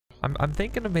I'm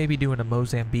thinking of maybe doing a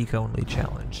Mozambique only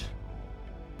challenge.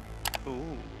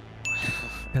 Ooh.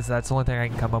 Because that's the only thing I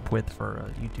can come up with for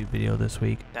a YouTube video this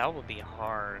week. That would be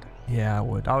hard. Yeah, I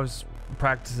would. I was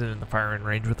practicing in the firing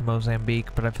range with the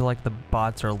Mozambique, but I feel like the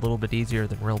bots are a little bit easier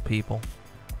than real people.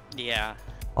 Yeah.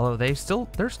 Although they're still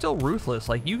ruthless.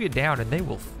 Like, you get down and they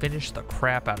will finish the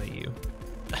crap out of you.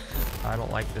 I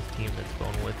don't like this team that's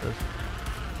going with us.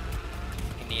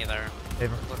 Me neither.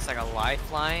 Looks like a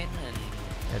lifeline, and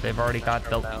yeah, they've already got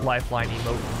the lifeline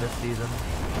emote from this season.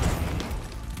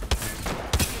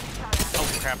 Oh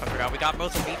crap! I forgot we got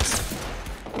both of these.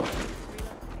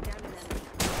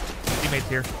 Teammates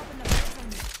here.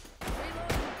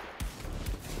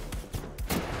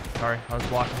 Sorry, I was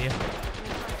blocking you.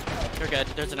 You're good.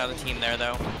 There's another team there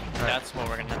though. Right. That's what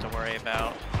we're gonna have to worry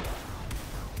about.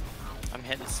 I'm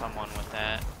hitting someone with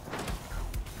that.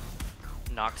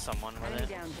 Knock someone with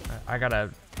it. I gotta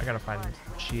find some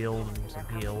shields and some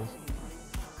heals.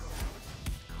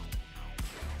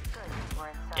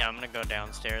 Yeah, I'm gonna go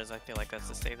downstairs. I feel like that's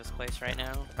the safest place right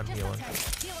now. I'm healing.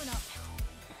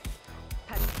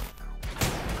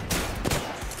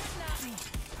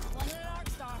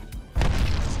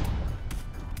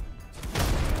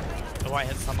 Oh, I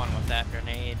hit someone with that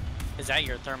grenade. Is that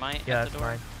your thermite? Yeah, at the that's door?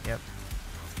 mine. Yep.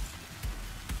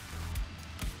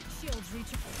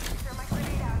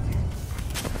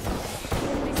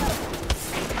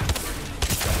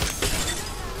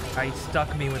 He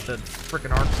stuck me with the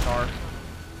frickin' arc star.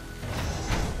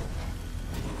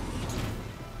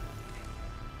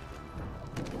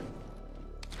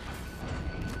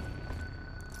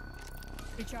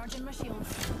 Recharging my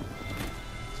shields.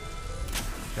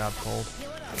 Good job, Cole.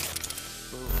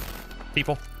 Ooh.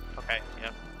 People. Okay,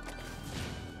 yep.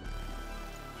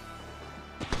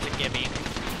 To give me.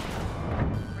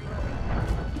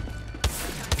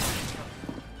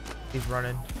 He's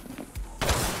running.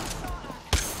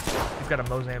 He's got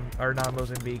a or not a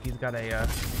Mozambique. He's got a.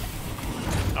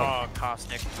 Oh,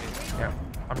 caustic. Yeah,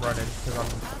 I'm running because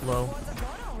I'm low.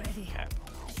 Okay.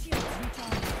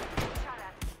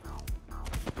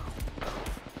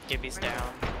 Gibby's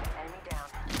down.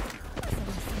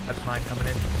 That's mine coming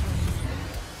in.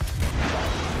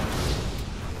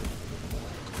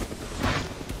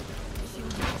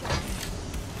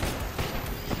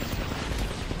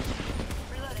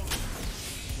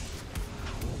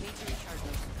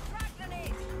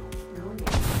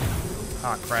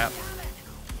 Ah, crap.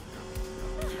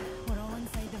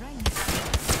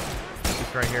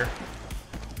 He's right here.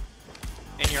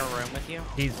 In your room with you?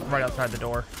 He's right outside the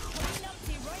door.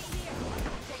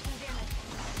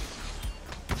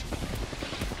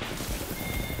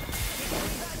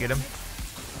 Get him.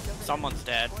 Someone's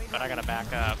dead, but I gotta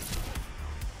back up.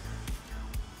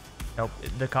 Nope,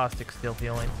 the caustic's still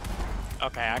healing.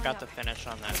 Okay, I got the finish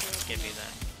on that Gibby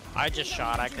then. I just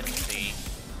shot, I couldn't see.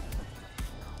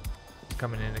 It's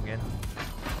coming in again.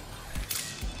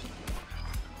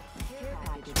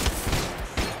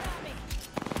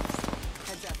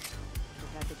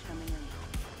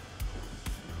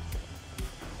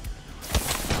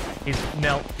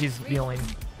 He's healing.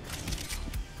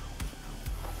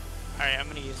 Alright, I'm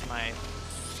gonna use my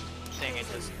thing and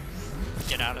just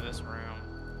get out of this room.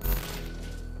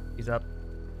 He's up.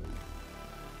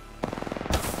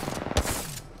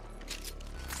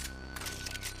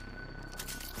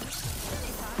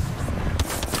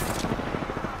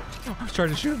 I was trying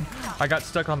to shoot him. I got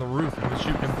stuck on the roof and was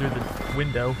shooting him through the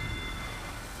window.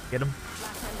 Get him?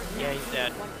 Yeah, he's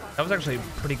dead. That was actually a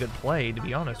pretty good play, to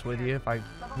be honest with you. If I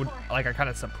would, like, I kind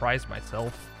of surprised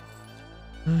myself.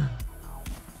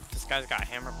 This guy's got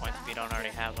hammer points if you don't already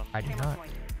have them. I do not.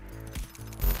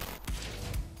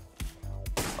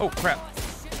 Oh, crap.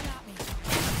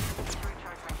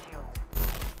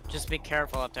 Just be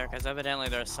careful up there, because evidently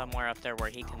there's somewhere up there where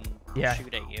he can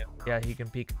shoot at you. Yeah, he can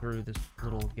peek through this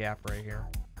little gap right here.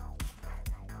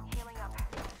 Healing up.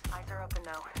 Eyes are open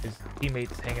now. His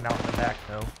teammate's hanging out in the back,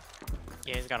 though.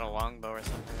 Yeah, he's got a longbow or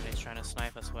something that he's trying to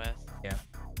snipe us with. Yeah.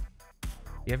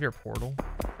 You have your portal?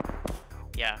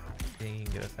 Yeah. Think you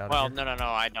can get us out Well, of here? no,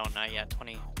 I don't, not yet.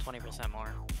 20%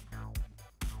 more.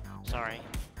 Sorry.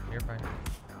 You're fine.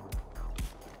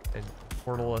 And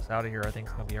portal us out of here, I think,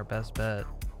 is going to be our best bet.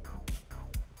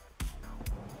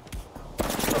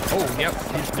 Oh, yep.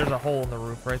 There's a hole in the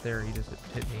roof right there. He just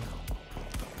hit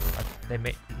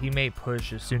me. He may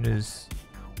push as soon as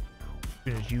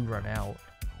you run out.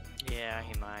 Yeah,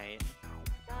 he might.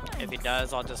 If he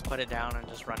does, I'll just put it down and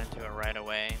just run into it right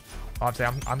away.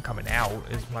 Obviously, I'm coming out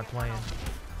is my plan.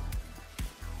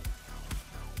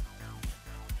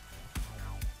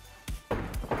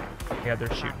 Yeah,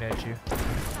 they're shooting at you.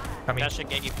 Coming. That should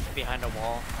get you behind a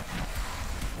wall.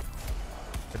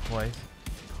 Good place.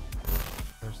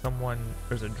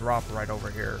 There's a drop right over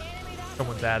here.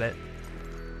 Someone's at it.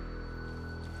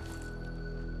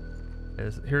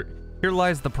 Here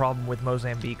lies the problem with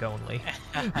Mozambique only.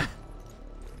 I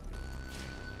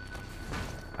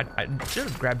should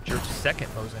have grabbed your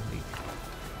second Mozambique.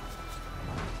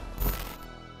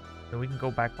 So we can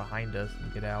go back behind us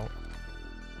and get out.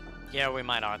 Yeah, we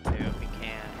might ought to if we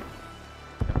can.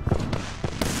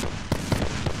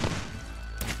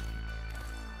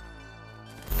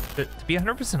 To be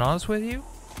 100% honest with you,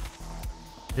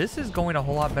 this is going a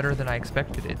whole lot better than I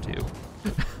expected it to.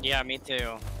 Yeah, me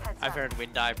too. I figured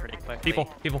we'd die pretty quickly.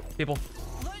 People. Okay.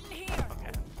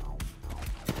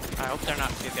 I hope they're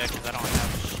not too good because I don't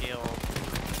have a shield.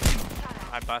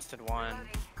 I busted one.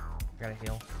 Gotta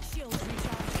heal. Shield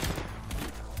recharge.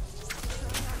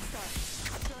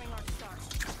 Throwing arc star. Throwing arc star.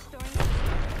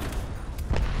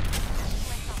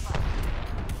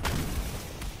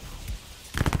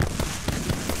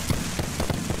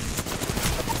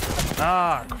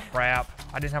 Ah, crap.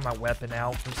 I didn't have my weapon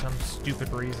out for some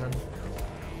stupid reason.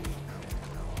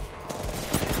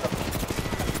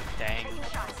 Dang.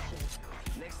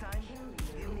 Next time,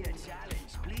 give me a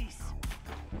challenge, please.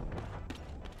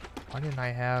 Why didn't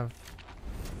I have...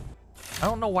 I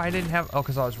don't know why I didn't have... Oh,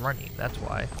 because I was running. That's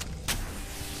why.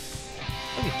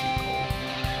 Look at you, Cole.